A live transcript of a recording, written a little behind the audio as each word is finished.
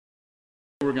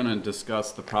we're going to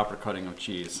discuss the proper cutting of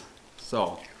cheese.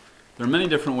 So, there are many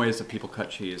different ways that people cut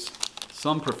cheese.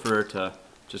 Some prefer to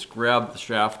just grab the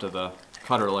shaft of the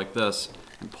cutter like this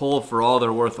and pull for all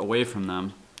they're worth away from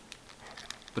them.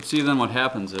 But see, then what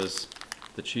happens is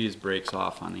the cheese breaks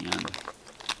off on the end.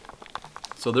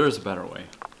 So there is a better way.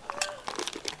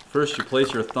 First, you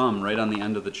place your thumb right on the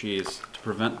end of the cheese to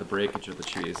prevent the breakage of the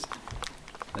cheese.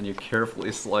 Then you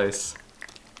carefully slice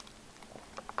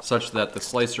such that the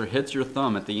slicer hits your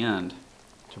thumb at the end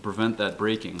to prevent that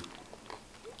breaking,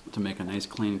 to make a nice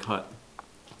clean cut.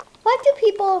 What do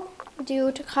people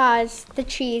do to cause the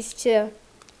cheese to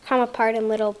come apart in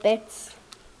little bits?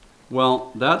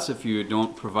 Well, that's if you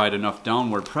don't provide enough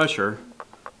downward pressure,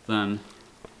 then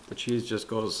the cheese just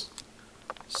goes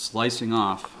slicing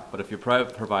off. But if you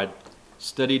provide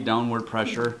steady downward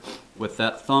pressure with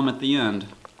that thumb at the end,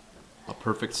 a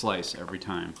perfect slice every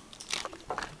time.